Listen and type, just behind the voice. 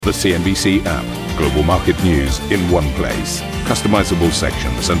The CNBC app. Global market news in one place. Customizable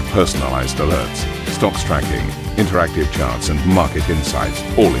sections and personalized alerts. Stocks tracking, interactive charts and market insights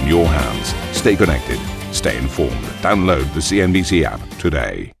all in your hands. Stay connected. Stay informed. Download the CNBC app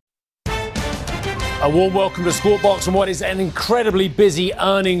today. A warm welcome to Squawk Box on what is an incredibly busy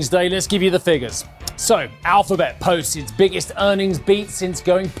earnings day. Let's give you the figures. So, Alphabet posts its biggest earnings beat since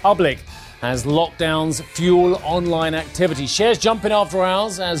going public as lockdowns fuel online activity. Shares jumping after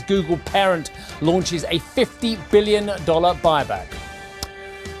hours as Google parent launches a $50 billion buyback.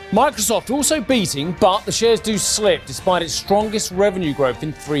 Microsoft also beating, but the shares do slip despite its strongest revenue growth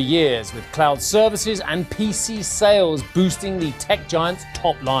in 3 years, with cloud services and PC sales boosting the tech giant's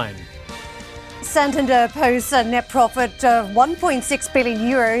top line. Santander posts a net profit of 1.6 billion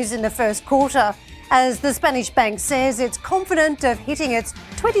euros in the first quarter, as the Spanish bank says it's confident of hitting its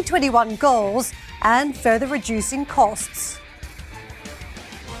 2021 goals and further reducing costs.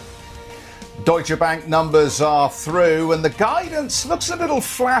 Deutsche Bank numbers are through and the guidance looks a little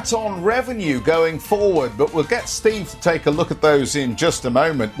flat on revenue going forward, but we'll get Steve to take a look at those in just a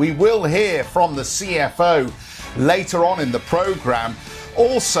moment. We will hear from the CFO later on in the programme.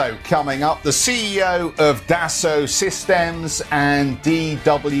 Also coming up, the CEO of Dassault Systems and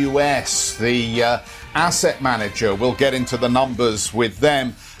DWS, the asset manager. We'll get into the numbers with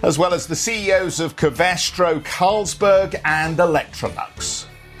them, as well as the CEOs of Covestro, Carlsberg and Electrolux.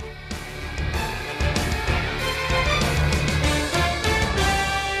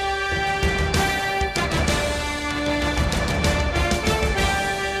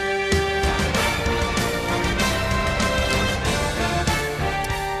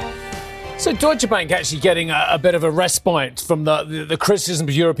 So Deutsche Bank actually getting a bit of a respite from the criticism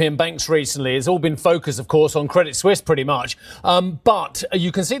of European banks recently. It's all been focused, of course, on Credit Suisse pretty much. But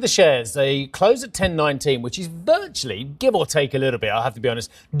you can see the shares. They close at 10.19, which is virtually, give or take a little bit, I have to be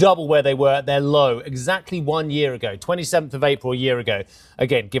honest, double where they were at their low exactly 1 year ago, 27th of April a year ago.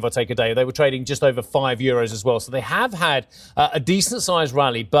 Again, give or take a day. They were trading just over €5 as well. So they have had a decent-sized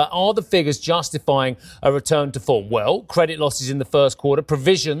rally, but are the figures justifying a return to form? Well, credit losses in the first quarter,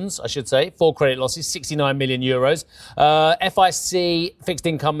 provisions, I should say, for credit losses, 69 million euros. FIC, fixed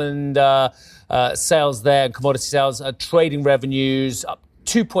income and sales there, commodity sales, trading revenues up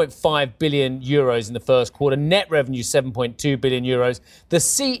 2.5 billion euros in the first quarter. Net revenue, 7.2 billion euros. The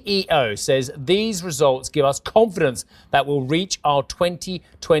CEO says these results give us confidence that we'll reach our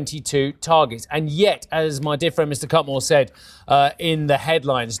 2022 targets. And yet, as my dear friend Mr. Cutmore said in the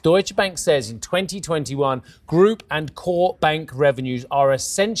headlines, Deutsche Bank says in 2021, group and core bank revenues are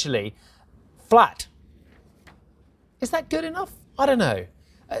essentially flat. Is that good enough? I don't know.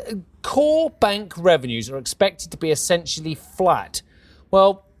 Core bank revenues are expected to be essentially flat.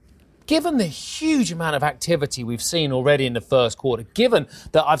 Well, given the huge amount of activity we've seen already in the first quarter, given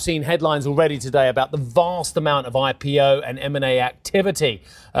that I've seen headlines already today about the vast amount of IPO and M&A activity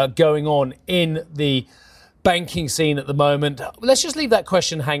going on in the banking scene at the moment, let's just leave that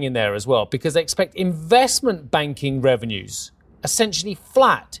question hanging there as well, because they expect investment banking revenues essentially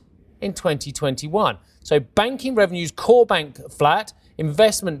flat in 2021. So banking revenues, core bank flat,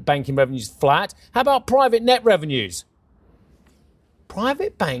 investment banking revenues flat. How about private net revenues?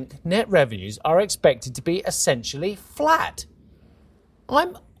 Private bank net revenues are expected to be essentially flat.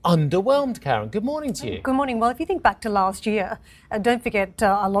 I'm underwhelmed, Karen. Good morning to you. Good morning. Well, if you think back to last year, don't forget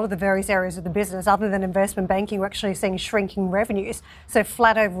a lot of the various areas of the business, other than investment banking, we're actually seeing shrinking revenues. So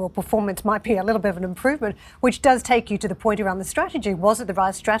flat overall performance might be a little bit of an improvement, which does take you to the point around the strategy. Was it the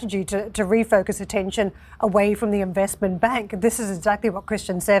right strategy to refocus attention away from the investment bank? This is exactly what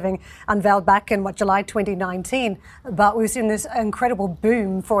Christian Sewing unveiled back in, July 2019. But we've seen this incredible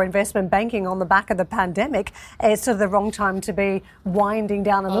boom for investment banking on the back of the pandemic. It's sort of the wrong time to be winding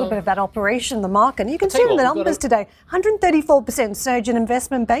down a little bit of that operation in the market. And you can see in the numbers today, 134% surge in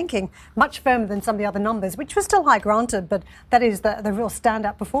investment banking, much firmer than some of the other numbers, which was still high granted, but that is the real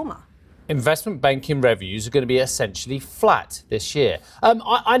standout performer. Investment banking revenues are going to be essentially flat this year.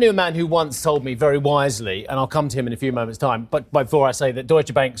 I knew a man who once told me very wisely, and I'll come to him in a few moments' time, but before I say that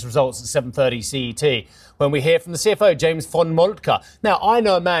Deutsche Bank's results at 7:30 CET, when we hear from the CFO, James von Moltke. Now, I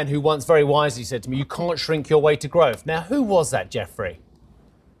know a man who once very wisely said to me, you can't shrink your way to growth. Now, who was that, Jeffrey?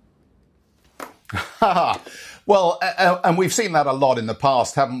 Well, and we've seen that a lot in the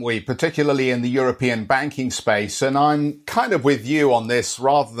past, haven't we? Particularly in the European banking space. And I'm kind of with you on this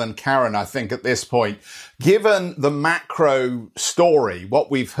rather than Karen, I think, at this point. Given the macro story,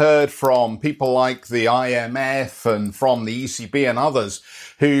 what we've heard from people like the IMF and from the ECB and others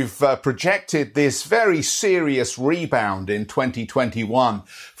who've projected this very serious rebound in 2021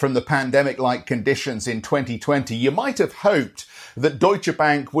 from the pandemic-like conditions in 2020, you might have hoped that Deutsche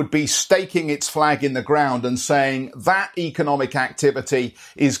Bank would be staking its flag in the ground and saying that economic activity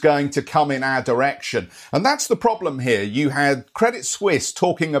is going to come in our direction. And that's the problem here. You had Credit Suisse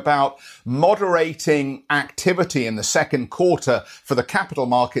talking about moderating activity in the second quarter for the capital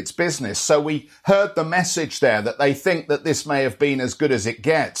markets business. So we heard the message there that they think that this may have been as good as it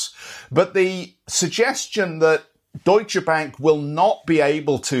gets. But the suggestion that Deutsche Bank will not be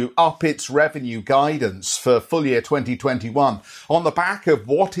able to up its revenue guidance for full year 2021 on the back of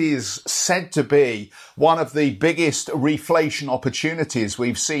what is said to be one of the biggest reflation opportunities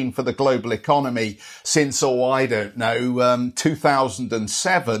we've seen for the global economy since,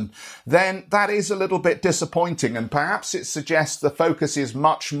 2007, then that is a little bit disappointing. And perhaps it suggests the focus is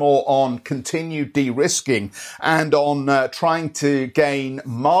much more on continued de-risking and on trying to gain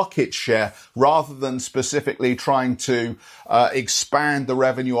market share rather than specifically trying to expand the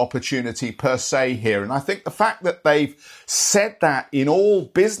revenue opportunity per se here. And I think the fact that they've said that in all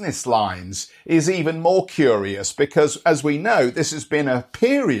business lines is even more curious because, as we know, this has been a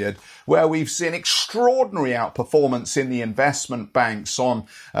period where we've seen extraordinary outperformance in the investment banks on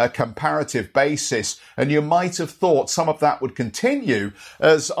a comparative basis. And you might have thought some of that would continue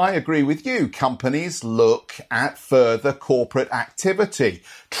as, I agree with you, companies look at further corporate activity,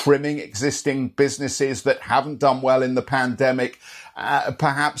 trimming existing businesses that haven't done well in the pandemic,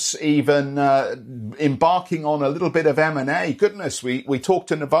 perhaps even embarking on a little bit of M&A. Goodness, we talked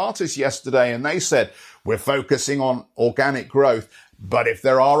to Novartis yesterday and they said, we're focusing on organic growth, but if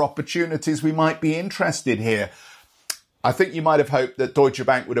there are opportunities, we might be interested here. I think you might have hoped that Deutsche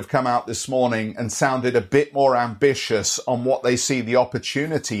Bank would have come out this morning and sounded a bit more ambitious on what they see the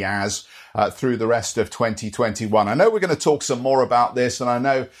opportunity as through the rest of 2021. I know we're going to talk some more about this, and I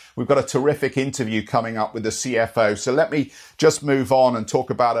know we've got a terrific interview coming up with the CFO. So let me just move on and talk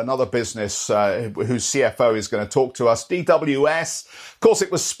about another business whose CFO is going to talk to us. DWS, of course,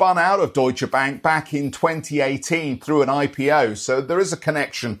 it was spun out of Deutsche Bank back in 2018 through an IPO. So there is a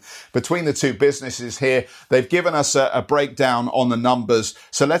connection between the two businesses here. They've given us a breakdown on the numbers.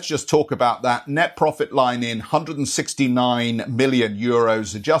 So let's just talk about that. Net profit line in 169 million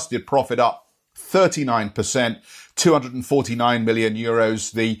euros, adjusted profit up 39%, 249 million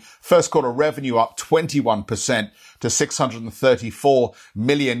euros. The first quarter revenue up 21% to 634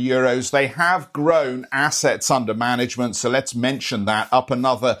 million euros. They have grown assets under management, so let's mention that, up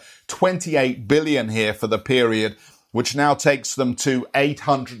another 28 billion here for the period, which now takes them to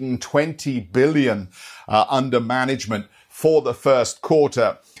 820 billion under management for the first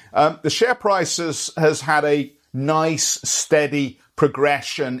quarter. The share price has had a nice, steady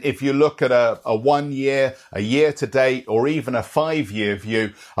progression. If you look at a 1 year, a year to date, or even a 5-year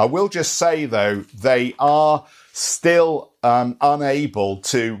view, I will just say, though, they are still unable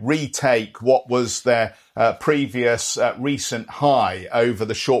to retake what was their previous recent high over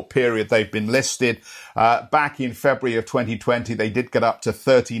the short period they've been listed. Back in February of 2020, they did get up to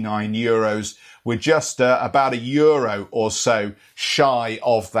 39 euros. We're just about €1 or so shy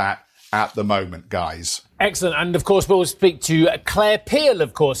of that at the moment, guys. Excellent. And of course, we'll speak to Claire Peel,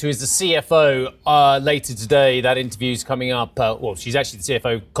 of course, who is the CFO later today. That interview is coming up. Well, she's actually the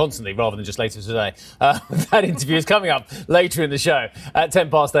CFO constantly rather than just later today. That interview is coming up later in the show at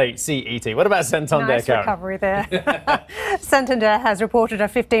 8:10 CET. What about Santander, nice Karen? Recovery there. Santander has reported a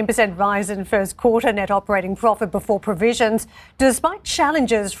 15% rise in first quarter net operating profit before provisions, despite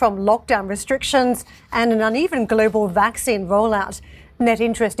challenges from lockdown restrictions and an uneven global vaccine rollout. Net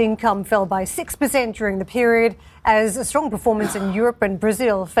interest income fell by 6% during the period as a strong performance in Europe and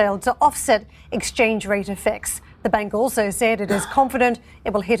Brazil failed to offset exchange rate effects. The bank also said it is confident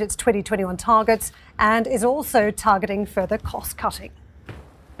it will hit its 2021 targets and is also targeting further cost cutting.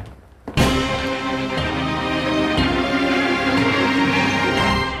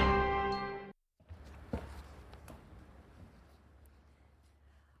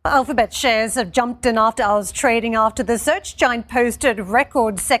 Alphabet shares have jumped in after hours trading after the search giant posted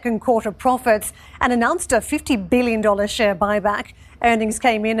record second quarter profits and announced a $50 billion share buyback. Earnings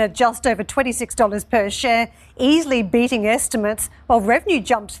came in at just over $26 per share, easily beating estimates, while revenue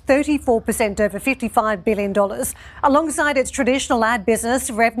jumped 34% over $55 billion. Alongside its traditional ad business,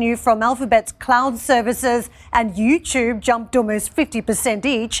 revenue from Alphabet's cloud services and YouTube jumped almost 50%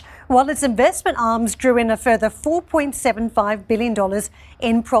 each, while its investment arms drew in a further $4.75 billion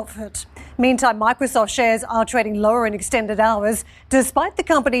in profit. Meantime, Microsoft shares are trading lower in extended hours, despite the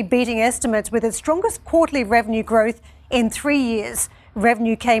company beating estimates with its strongest quarterly revenue growth in 3 years.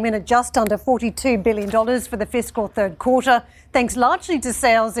 Revenue came in at just under $42 billion for the fiscal third quarter, thanks largely to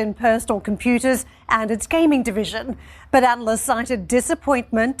sales in personal computers and its gaming division. But analysts cited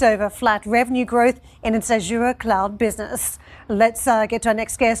disappointment over flat revenue growth in its Azure cloud business. Let's get to our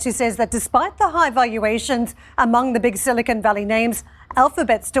next guest, who says that despite the high valuations among the big Silicon Valley names,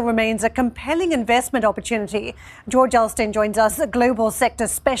 Alphabet still remains a compelling investment opportunity. George Elston joins us, a global sector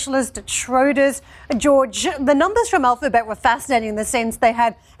specialist at Schroders. George, the numbers from Alphabet were fascinating in the sense they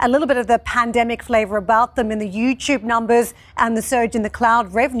had a little bit of the pandemic flavour about them in the YouTube numbers and the surge in the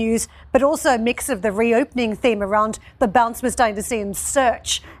cloud revenues, but also a mix of the reopening theme around the bounce we're starting to see in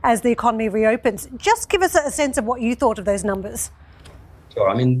search as the economy reopens. Just give us a sense of what you thought of those numbers. Sure.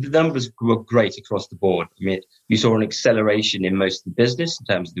 I mean, the numbers were great across the board. I mean, you saw an acceleration in most of the business in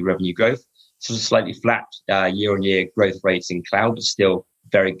terms of the revenue growth. So slightly flat year-on-year growth rates in cloud, but still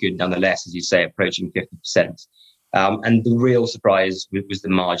very good nonetheless, as you say, approaching 50%. And the real surprise was the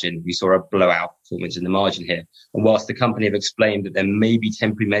margin. We saw a blowout performance in the margin here. And whilst the company have explained that there may be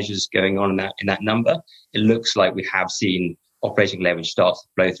temporary measures going on in that number, it looks like we have seen operating leverage start to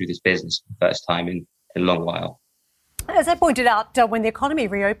flow through this business for the first time in a long while. As I pointed out, when the economy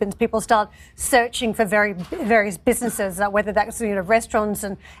reopens, people start searching for various businesses, whether that's restaurants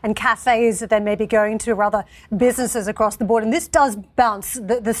and cafes that they may be going to, or other businesses across the board. And this does bounce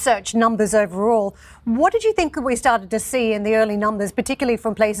the search numbers overall. What did you think we started to see in the early numbers, particularly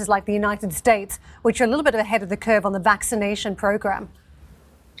from places like the United States, which are a little bit ahead of the curve on the vaccination program?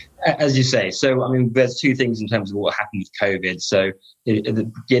 As you say, so, I mean, there's two things in terms of what happened with COVID. So at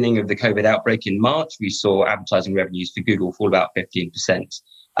the beginning of the COVID outbreak in March, we saw advertising revenues for Google fall about 15%.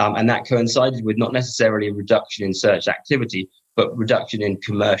 And that coincided with not necessarily a reduction in search activity, but reduction in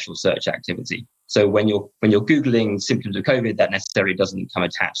commercial search activity. So when you're Googling symptoms of COVID, that necessarily doesn't come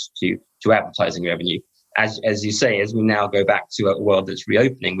attached to advertising revenue. As you say, as we now go back to a world that's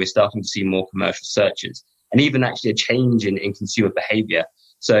reopening, we're starting to see more commercial searches and even actually a change in consumer behavior.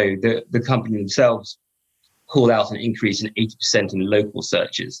 So the company themselves called out an increase in 80% in local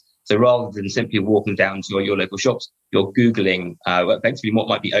searches. So rather than simply walking down to your local shops, you're Googling effectively what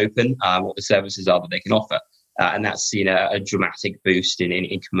might be open, what the services are that they can offer. And that's seen a dramatic boost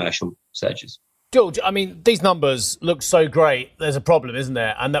in commercial searches. George, I mean, these numbers look so great. There's a problem, isn't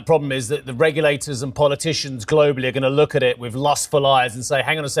there? And that problem is that the regulators and politicians globally are going to look at it with lustful eyes and say,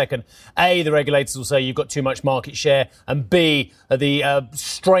 hang on a second. A, the regulators will say you've got too much market share. And B, the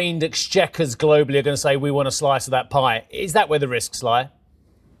strained exchequers globally are going to say we want a slice of that pie. Is that where the risks lie?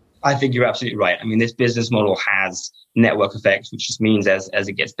 I think you're absolutely right. I mean, this business model has network effects, which just means as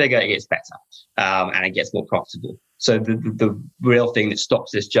it gets bigger, it gets better and it gets more profitable. So the real thing that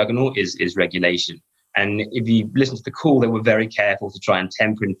stops this juggernaut is regulation. And if you listen to the call, they were very careful to try and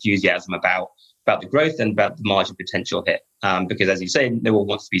temper enthusiasm about the growth and about the margin potential here. Because as you say, no one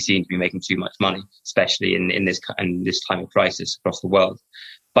wants to be seen to be making too much money, especially in this time of crisis across the world.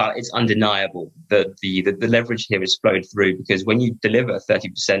 But it's undeniable that the leverage here is flowed through, because when you deliver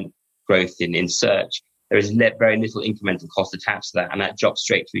 30% growth in search, there is very little incremental cost attached to that, and that drops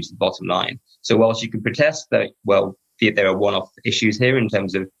straight through to the bottom line. So whilst you can protest that, well, there are one-off issues here in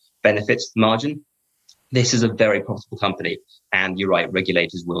terms of benefits to the margin, this is a very profitable company. And you're right,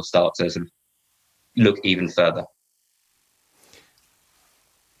 regulators will start to sort of look even further.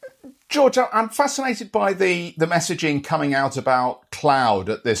 George, I'm fascinated by the messaging coming out about cloud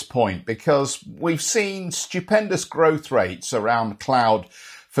at this point, because we've seen stupendous growth rates around cloud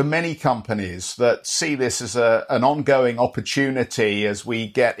for many companies that see this as an ongoing opportunity as we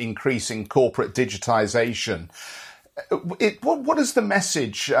get increasing corporate digitization. What does the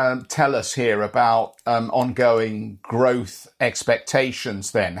message tell us here about ongoing growth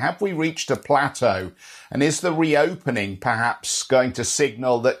expectations then? Have we reached a plateau? And is the reopening perhaps going to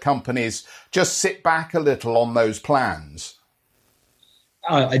signal that companies just sit back a little on those plans?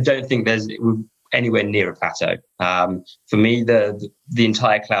 I don't think there's anywhere near a plateau. For me, the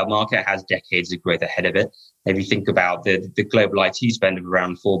entire cloud market has decades of growth ahead of it. If you think about the global IT spend of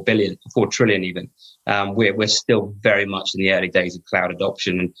around 4 trillion even, we're still very much in the early days of cloud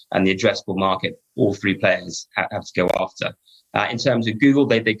adoption, and the addressable market, all three players have to go after. In terms of Google,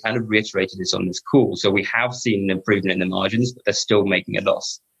 they kind of reiterated this on this call. So we have seen an improvement in the margins, but they're still making a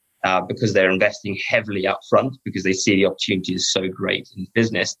loss because they're investing heavily up front, because they see the opportunity is so great in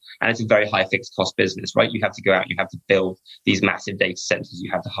business. And it's a very high fixed cost business, right? You have to go out, you have to build these massive data centers,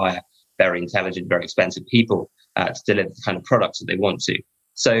 you have to hire very intelligent, very expensive people to deliver the kind of products that they want to.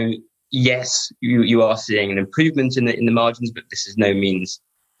 So yes, you are seeing an improvement in the margins, but this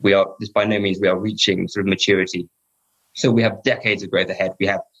by no means we are reaching sort of maturity. So we have decades of growth ahead. We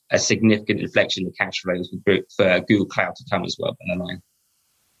have a significant inflection in cash flows for Google Cloud to come as well down the line.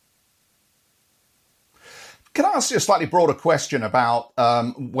 Can I ask you a slightly broader question about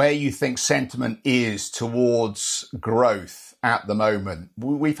where you think sentiment is towards growth at the moment?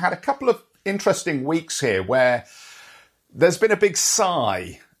 We've had a couple of interesting weeks here where there's been a big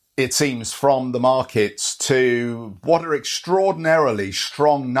sigh, it seems, from the markets to what are extraordinarily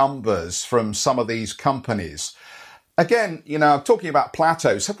strong numbers from some of these companies. Again, I'm talking about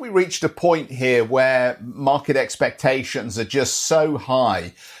plateaus. Have we reached a point here where market expectations are just so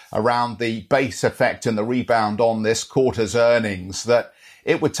high around the base effect and the rebound on this quarter's earnings that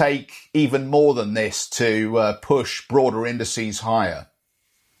it would take even more than this to push broader indices higher?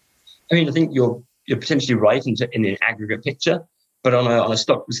 I mean, I think you're potentially right in an aggregate picture, but on a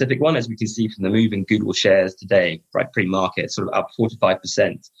stock specific one, as we can see from the move in Google shares today, right, pre-market, sort of up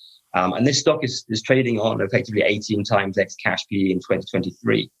 45%. And this stock is trading on effectively 18 times X cash PE in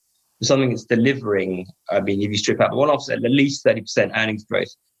 2023. Something that's delivering, I mean, if you strip out the one-offs, at least 30% earnings growth.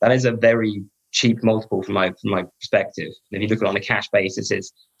 That is a very cheap multiple from my perspective. And if you look at it on a cash basis,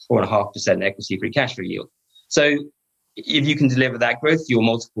 it's 4.5% equity-free cash flow yield. So if you can deliver that growth, your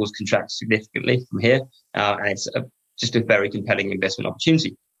multiples contract significantly from here. And it's just a very compelling investment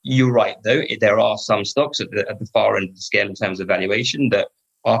opportunity. You're right, though. There are some stocks at the far end of the scale in terms of valuation that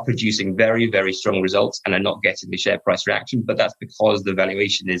are producing very, very strong results and are not getting the share price reaction. But that's because the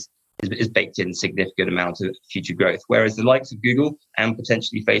valuation is baked in a significant amount of future growth. Whereas the likes of Google and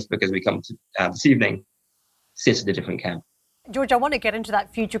potentially Facebook, as we come to this evening, sit at a different camp. George, I want to get into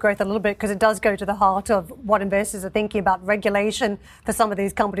that future growth a little bit because it does go to the heart of what investors are thinking about regulation for some of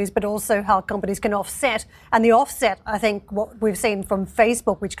these companies, but also how companies can offset. And the offset, I think what we've seen from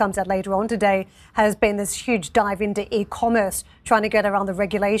Facebook, which comes out later on today, has been this huge dive into e-commerce, trying to get around the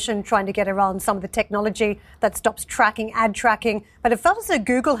regulation, trying to get around some of the technology that stops tracking, ad tracking. But it felt as though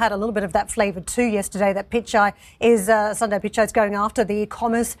Google had a little bit of that flavour too yesterday, that Pichai is, Sundar Pichai is going after the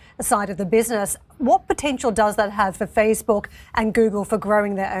e-commerce side of the business. What potential does that have for Facebook and Google for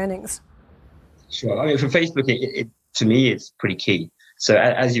growing their earnings? Sure. I mean, for Facebook, to me, it's pretty key. So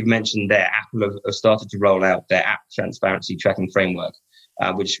as you've mentioned there, Apple have started to roll out their app transparency tracking framework,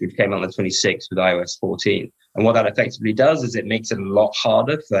 which came out on the 26th with iOS 14. And what that effectively does is it makes it a lot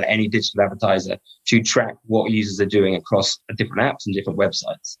harder for any digital advertiser to track what users are doing across different apps and different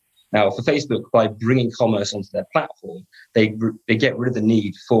websites. Now, for Facebook, by bringing commerce onto their platform, they get rid of the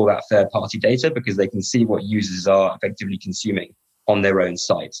need for that third-party data because they can see what users are effectively consuming on their own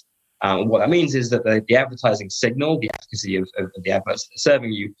site. What that means is that the advertising signal, the efficacy of the adverts that are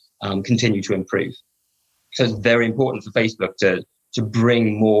serving you, continue to improve. So it's very important for Facebook to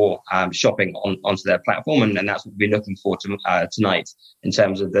bring more shopping onto their platform, and that's what we're looking for tonight in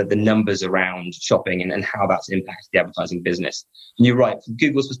terms of the numbers around shopping and how that's impacted the advertising business. And you're right, from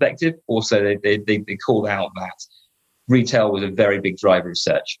Google's perspective, also they called out that retail was a very big driver of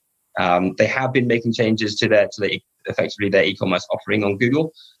search. They have been making changes to effectively their e-commerce offering on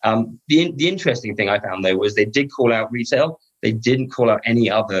Google. The interesting thing I found, though, was they did call out retail. They didn't call out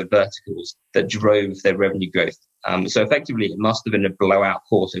any other verticals that drove their revenue growth. So effectively, it must have been a blowout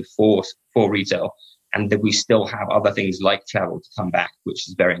quarter for retail, and that we still have other things like travel to come back, which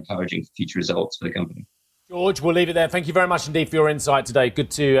is very encouraging for future results for the company. George, we'll leave it there. Thank you very much indeed for your insight today. Good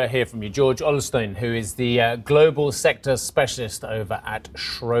to hear from you. George Ollestein, who is the global sector specialist over at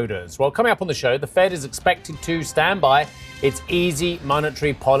Schroders. Well, coming up on the show, the Fed is expected to stand by its easy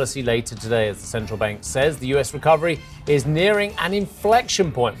monetary policy later today, as the central bank says. The US recovery is nearing an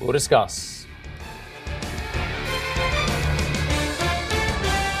inflection point. We'll discuss.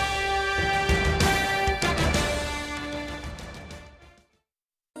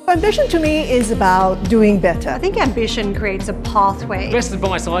 Ambition to me is about doing better. I think ambition creates a pathway. The best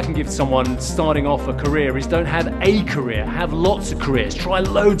advice I can give to someone starting off a career is don't have a career, have lots of careers, try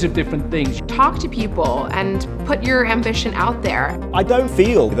loads of different things. Talk to people and put your ambition out there. I don't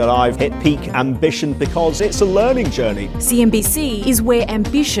feel that I've hit peak ambition because it's a learning journey. CNBC is where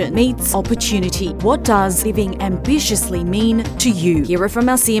ambition meets opportunity. What does living ambitiously mean to you? Hear it from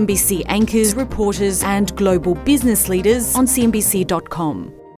our CNBC anchors, reporters and global business leaders on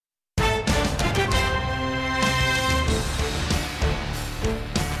CNBC.com.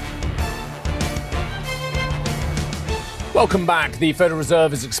 Welcome back. The Federal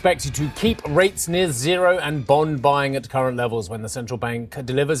Reserve is expected to keep rates near zero and bond buying at current levels when the central bank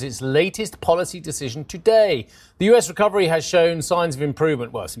delivers its latest policy decision today. The US recovery has shown signs of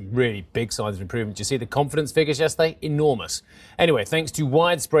improvement. Well, some really big signs of improvement. Did you see the confidence figures yesterday? Enormous. Anyway, thanks to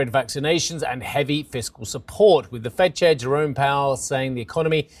widespread vaccinations and heavy fiscal support, with the Fed Chair Jerome Powell saying the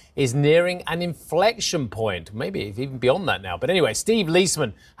economy is nearing an inflection point. Maybe even beyond that now. But anyway, Steve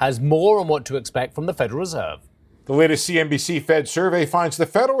Leisman has more on what to expect from the Federal Reserve. The latest CNBC Fed survey finds the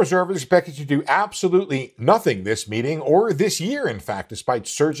Federal Reserve is expected to do absolutely nothing this meeting, or this year, in fact, despite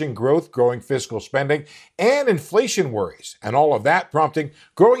surging growth, growing fiscal spending, and inflation worries, and all of that prompting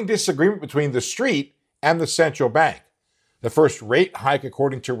growing disagreement between the street and the central bank. The first rate hike,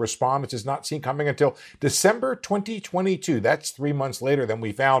 according to respondents, is not seen coming until December 2022. That's 3 months later than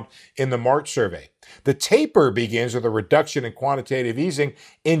we found in the March survey. The taper begins with a reduction in quantitative easing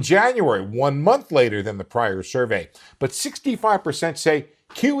in January, 1 month later than the prior survey. But 65% say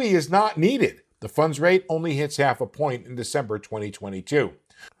QE is not needed. The funds rate only hits half a point in December 2022.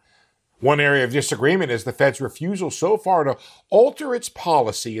 One area of disagreement is the Fed's refusal so far to alter its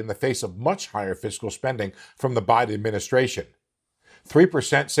policy in the face of much higher fiscal spending from the Biden administration.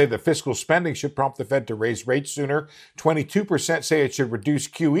 3% say the fiscal spending should prompt the Fed to raise rates sooner, 22% say it should reduce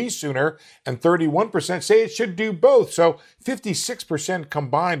QE sooner, and 31% say it should do both. So 56%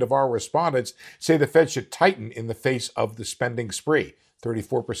 combined of our respondents say the Fed should tighten in the face of the spending spree.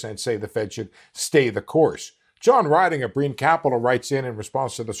 34% say the Fed should stay the course. John Riding of Breen Capital writes in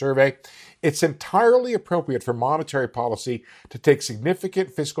response to the survey, it's entirely appropriate for monetary policy to take significant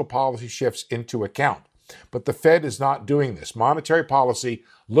fiscal policy shifts into account. But the Fed is not doing this. Monetary policy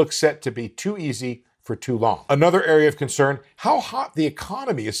looks set to be too easy for too long. Another area of concern, how hot the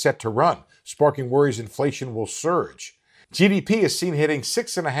economy is set to run, sparking worries inflation will surge. GDP is seen hitting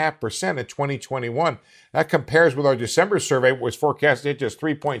 6.5% in 2021. That compares with our December survey, which was forecast to hit just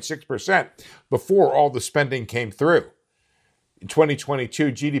 3.6% before all the spending came through. In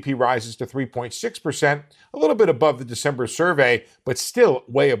 2022, GDP rises to 3.6%, a little bit above the December survey, but still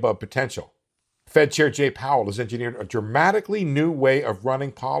way above potential. Fed Chair Jay Powell has engineered a dramatically new way of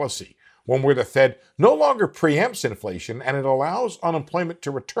running policy, one where the Fed no longer preempts inflation and it allows unemployment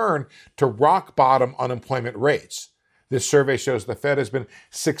to return to rock bottom unemployment rates. This survey shows the Fed has been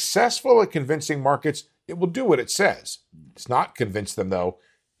successful at convincing markets it will do what it says. It's not convinced them, though.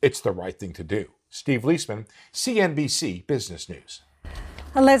 It's the right thing to do. Steve Leisman, CNBC Business News.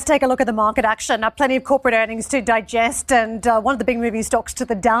 Let's take a look at the market action. Plenty of corporate earnings to digest, and one of the big moving stocks to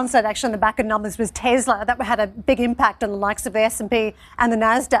the downside, actually, on the back of numbers was Tesla. That had a big impact on the likes of the S&P and the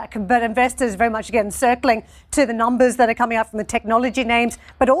Nasdaq. But investors very much again circling to the numbers that are coming out from the technology names,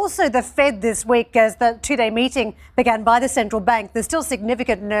 but also the Fed this week as the two-day meeting began by the central bank. There's still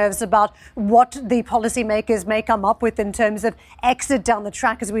significant nerves about what the policymakers may come up with in terms of exit down the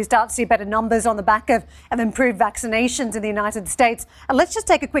track as we start to see better numbers on the back of improved vaccinations in the United States. And let's just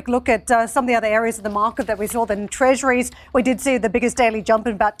take a quick look at some of the other areas of the market that we saw. Then treasuries, we did see the biggest daily jump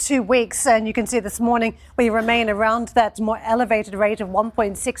in about 2 weeks, and you can see this morning we remain around that more elevated rate of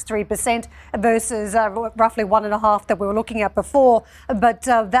 1.63% versus roughly 1.5% that we were looking at before. But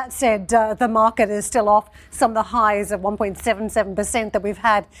that said, the market is still off some of the highs of 1.77% that we've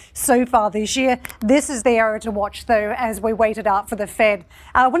had so far this year. This is the area to watch, though, as we wait it out for the Fed.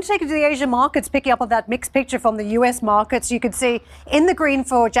 I want to take you to the Asian markets, picking up on that mixed picture from the US markets. You can see in the green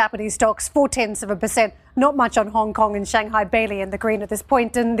for Japanese stocks, 0.4%. Not much on Hong Kong and Shanghai. Bailey in the green at this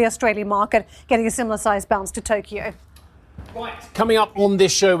point, and the Australian market getting a similar size bounce to Tokyo. Right. Coming up on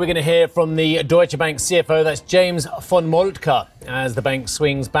this show, we're going to hear from the Deutsche Bank CFO, that's James von Moltke, as the bank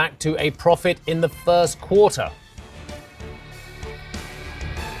swings back to a profit in the first quarter.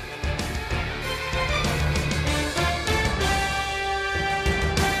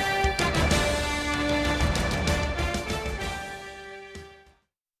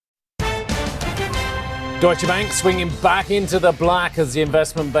 Deutsche Bank swinging back into the black as the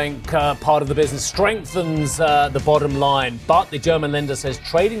investment bank part of the business strengthens the bottom line. But the German lender says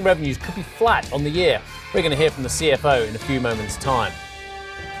trading revenues could be flat on the year. We're going to hear from the CFO in a few moments' time.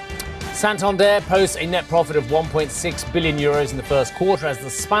 Santander posts a net profit of 1.6 billion euros in the first quarter as the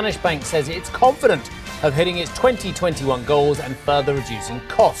Spanish bank says it's confident of hitting its 2021 goals and further reducing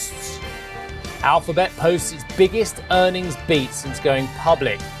costs. Alphabet posts its biggest earnings beat since going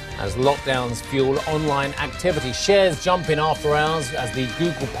public, as lockdowns fuel online activity. Shares jump in after hours as the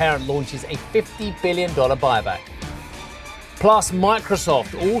Google parent launches a $50 billion buyback. Plus,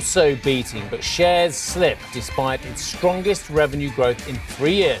 Microsoft also beating, but shares slip despite its strongest revenue growth in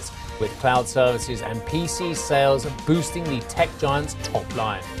 3 years, with cloud services and PC sales boosting the tech giant's top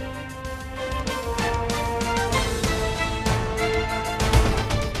line.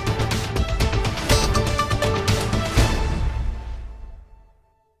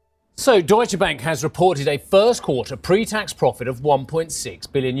 So Deutsche Bank has reported a first quarter pre-tax profit of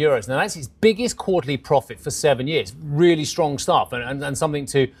 1.6 billion euros. Now that's its biggest quarterly profit for 7 years. Really strong stuff and something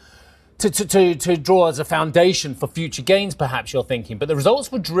to draw as a foundation for future gains, perhaps you're thinking. But the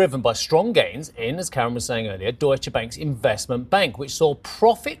results were driven by strong gains in, as Karen was saying earlier, Deutsche Bank's investment bank, which saw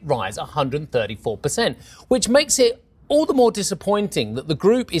profit rise 134%, which makes it all the more disappointing that the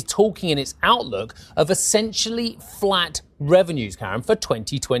group is talking in its outlook of essentially flat revenues, Karen, for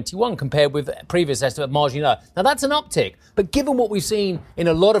 2021 compared with previous estimate marginally lower. Now that's an uptick, but given what we've seen in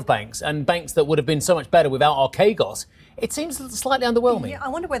a lot of banks and banks that would have been so much better without Archegos, it seems slightly underwhelming. Yeah, I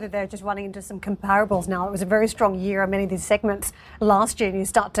wonder whether they're just running into some comparables now. It was a very strong year in many of these segments last year, and you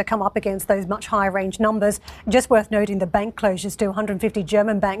start to come up against those much higher range numbers. Just worth noting the bank closures to 150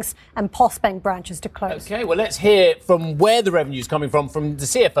 German banks and Postbank branches to close. OK, well, let's hear from where the revenue is coming from the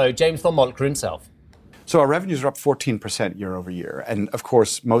CFO, James von Moltke himself. So our revenues are up 14% year over year. And of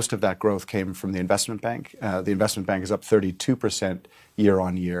course, most of that growth came from the investment bank. The investment bank is up 32% year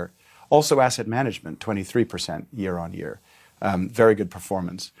on year. Also asset management, 23% year on year. Very good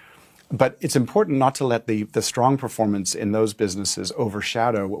performance. But it's important not to let the strong performance in those businesses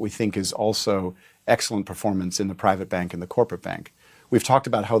overshadow what we think is also excellent performance in the private bank and the corporate bank. We've talked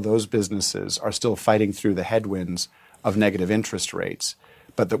about how those businesses are still fighting through the headwinds of negative interest rates,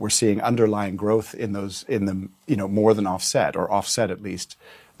 but that we're seeing underlying growth in them, more than offset at least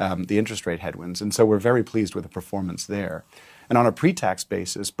the interest rate headwinds. And so we're very pleased with the performance there. And on a pre-tax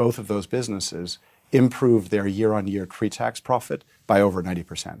basis, both of those businesses improved their year-on-year pre-tax profit by over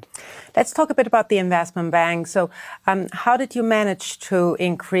 90%. Let's talk a bit about the investment bank. So how did you manage to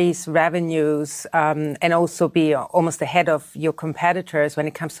increase revenues and also be almost ahead of your competitors when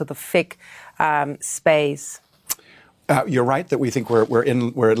it comes to the FIC space? You're right that we think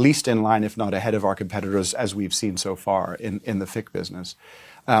we're at least in line, if not ahead of our competitors, as we've seen so far in the FIC business.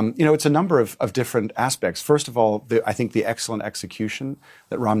 It's a number of different aspects. First of all, I think the excellent execution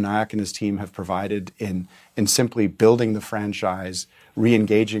that Ram Nayak and his team have provided in simply building the franchise,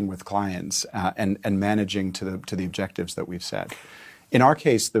 re-engaging with clients, and managing to the objectives that we've set. In our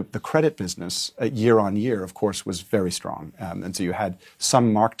case, the credit business year on year, of course, was very strong. And so you had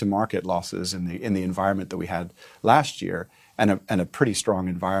some mark-to-market losses in the environment that we had last year and a pretty strong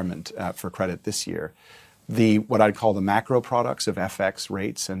environment for credit this year. What I'd call the macro products of FX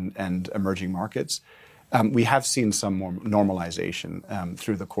rates and emerging markets, we have seen some more normalization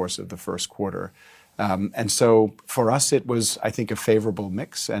through the course of the first quarter. And so for us, it was, I think, a favorable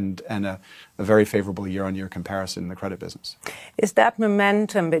mix and a very favorable year-on-year comparison in the credit business. Is that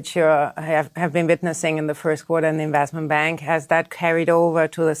momentum which you have been witnessing in the first quarter in the investment bank, has that carried over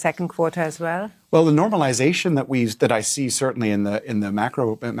to the second quarter as well? Well, the normalization that I see certainly in the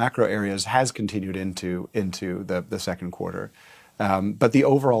macro areas has continued into the second quarter. But the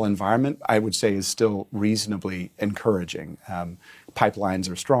overall environment, I would say, is still reasonably encouraging. Pipelines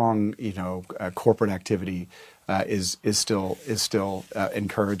are strong. Corporate activity is still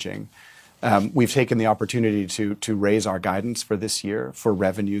encouraging. We've taken the opportunity to raise our guidance for this year for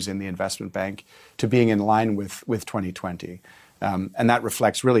revenues in the investment bank to being in line with 2020. And that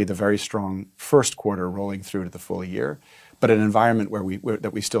reflects really the very strong first quarter rolling through to the full year, but an environment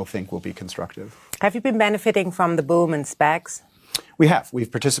that we still think will be constructive. Have you been benefiting from the boom in SPACs? We have.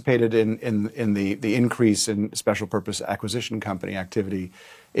 We've participated in the increase in special purpose acquisition company activity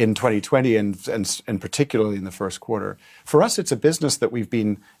in 2020 and particularly in the first quarter. For us, it's a business that we've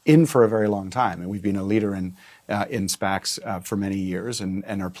been in for a very long time, and we've been a leader in SPACs for many years,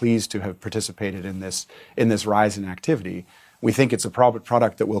 and are pleased to have participated in this rise in activity. We think it's a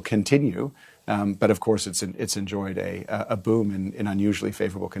product that will continue, but of course it's enjoyed a boom in unusually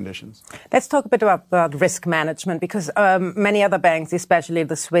favorable conditions. Let's talk a bit about risk management, because many other banks, especially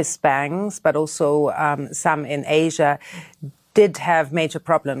the Swiss banks, but also some in Asia, did have major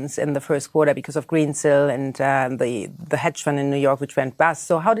problems in the first quarter because of Greensill and the hedge fund in New York, which went bust.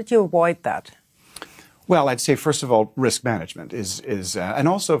 So how did you avoid that? Well, I'd say, first of all, risk management is and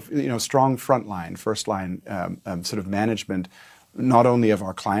also, strong first line sort of management, not only of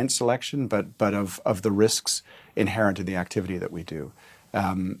our client selection, but of the risks inherent in the activity that we do.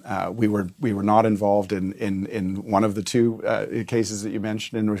 We were not involved in one of the two cases that you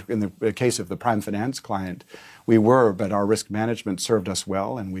mentioned. In the case of the prime finance client, we were, but our risk management served us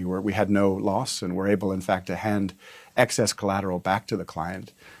well, and we had no loss, and were able, in fact, to hand excess collateral back to the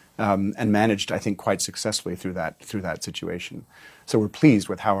client. and managed, I think, quite successfully through that situation. So we're pleased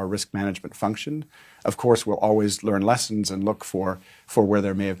with how our risk management functioned. Of course, we'll always learn lessons and look for where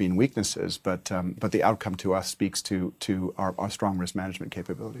there may have been weaknesses, but the outcome to us speaks to our strong risk management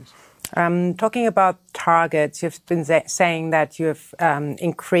capabilities. Talking about targets, you've been saying that you've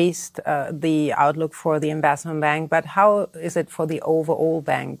increased the outlook for the investment bank, but how is it for the overall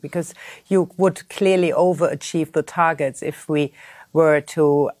bank? Because you would clearly overachieve the targets if we were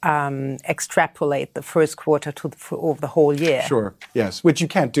to extrapolate the first quarter over the whole year. Sure, yes, which you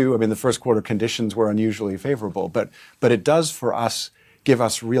can't do. I mean, the first quarter conditions were unusually favorable, but it does for us give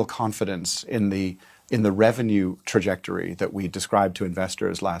us real confidence in the revenue trajectory that we described to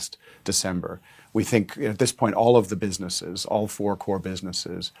investors last December. We think at this point all of the businesses, all 4 core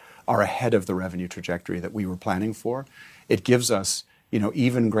businesses, are ahead of the revenue trajectory that we were planning for. It gives us,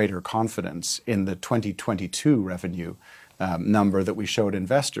 even greater confidence in the 2022 revenue number that we showed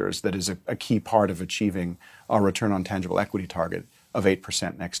investors that is a key part of achieving our return on tangible equity target of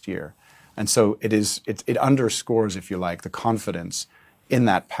 8% next year. And so it underscores, if you like, the confidence in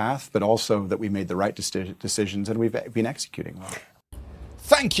that path, but also that we made the right decisions and we've been executing well.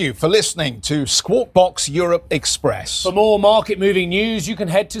 Thank you for listening to Squawk Box Europe Express. For more market-moving news, you can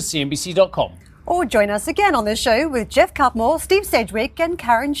head to cnbc.com. Or join us again on the show with Jeff Cutmore, Steve Sedgwick and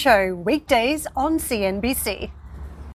Karen Cho, weekdays on CNBC.